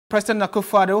President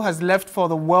Akufo Addo has left for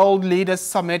the World Leaders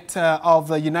Summit of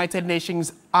the United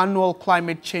Nations Annual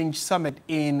Climate Change Summit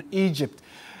in Egypt.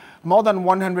 More than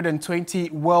 120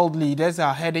 world leaders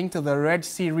are heading to the Red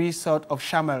Sea resort of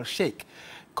Sharm el-Sheikh.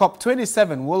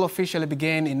 COP27 will officially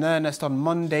begin in earnest on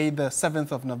Monday, the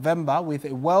 7th of November, with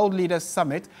a World Leaders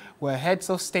Summit where heads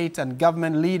of state and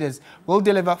government leaders will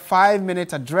deliver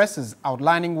 5-minute addresses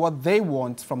outlining what they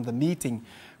want from the meeting.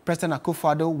 President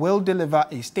Akufo Addo will deliver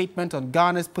a statement on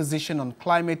Ghana's position on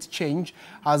climate change,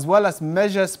 as well as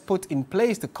measures put in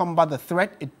place to combat the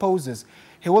threat it poses.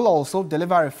 He will also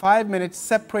deliver a 5-minute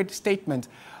separate statement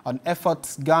on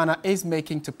efforts Ghana is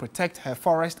making to protect her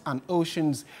forest and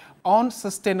oceans, on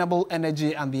sustainable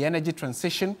energy and the energy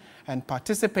transition, and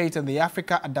participate in the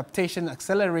Africa Adaptation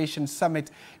Acceleration Summit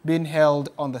being held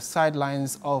on the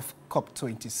sidelines of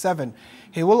COP27.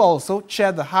 He will also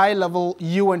chair the high-level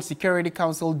UN Security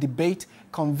Council debate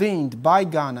convened by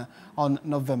Ghana on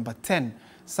November 10.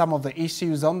 Some of the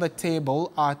issues on the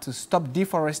table are to stop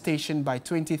deforestation by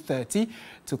 2030,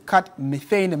 to cut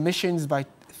methane emissions by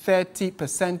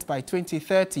 30% by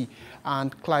 2030,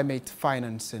 and climate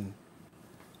financing.